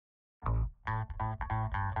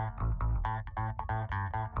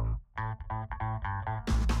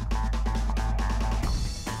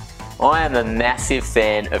I am a massive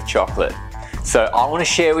fan of chocolate, so I want to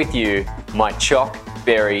share with you my Choc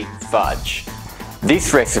berry fudge.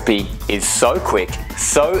 This recipe is so quick,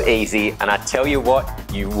 so easy, and I tell you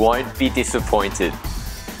what, you won't be disappointed.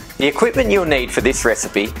 The equipment you'll need for this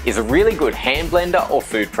recipe is a really good hand blender or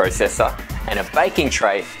food processor and a baking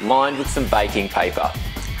tray lined with some baking paper.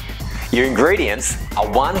 Your ingredients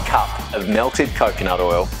are 1 cup of melted coconut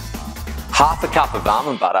oil, half a cup of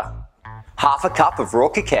almond butter, half a cup of raw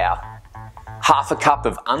cacao, half a cup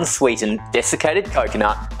of unsweetened desiccated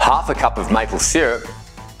coconut, half a cup of maple syrup,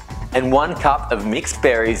 and 1 cup of mixed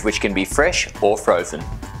berries, which can be fresh or frozen.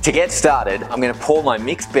 To get started, I'm going to pour my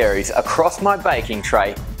mixed berries across my baking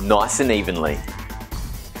tray nice and evenly.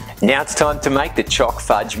 Now it's time to make the Choc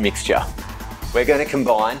fudge mixture. We're going to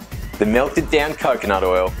combine the melted down coconut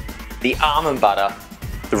oil, the almond butter,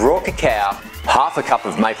 the raw cacao, half a cup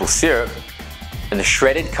of maple syrup, and the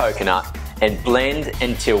shredded coconut, and blend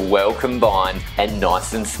until well combined and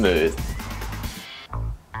nice and smooth.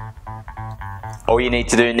 All you need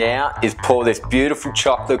to do now is pour this beautiful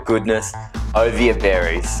chocolate goodness over your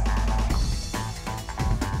berries.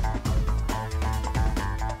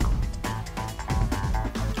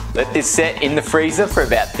 Let this set in the freezer for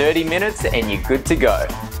about 30 minutes and you're good to go.